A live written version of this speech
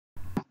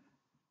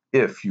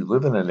If you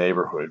live in a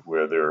neighborhood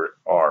where there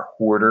are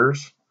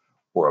hoarders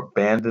or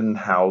abandoned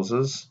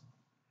houses,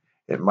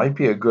 it might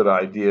be a good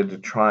idea to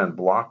try and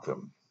block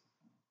them.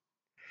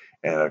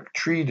 And a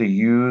tree to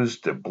use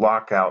to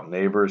block out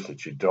neighbors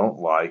that you don't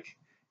like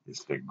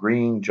is the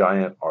green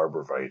giant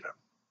arborvitae.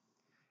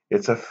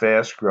 It's a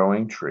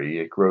fast-growing tree.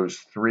 It grows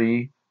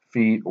 3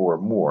 feet or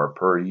more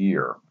per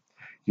year.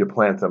 You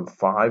plant them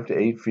 5 to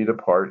 8 feet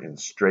apart in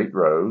straight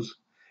rows,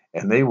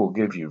 and they will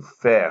give you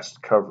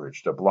fast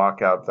coverage to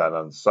block out that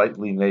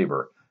unsightly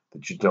neighbor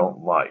that you don't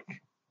like.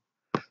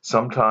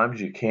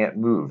 Sometimes you can't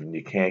move and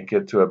you can't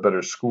get to a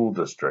better school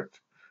district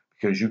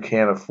because you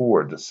can't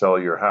afford to sell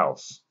your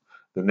house.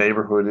 The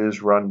neighborhood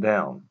is run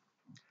down.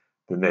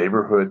 The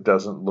neighborhood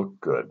doesn't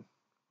look good.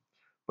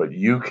 But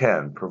you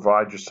can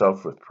provide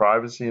yourself with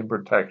privacy and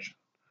protection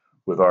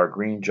with our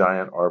green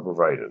giant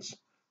arborvitaes.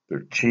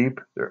 They're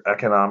cheap, they're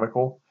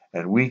economical,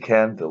 and we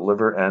can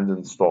deliver and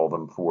install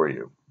them for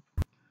you.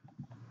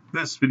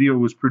 This video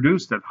was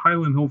produced at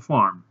Highland Hill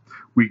Farm.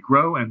 We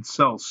grow and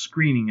sell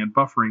screening and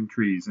buffering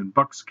trees in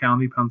Bucks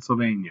County,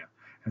 Pennsylvania,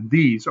 and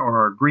these are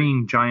our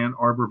green giant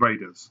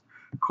arborvitaes.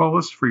 Call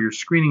us for your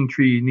screening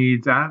tree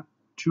needs at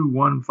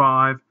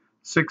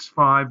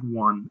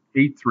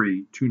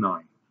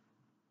 215-651-8329.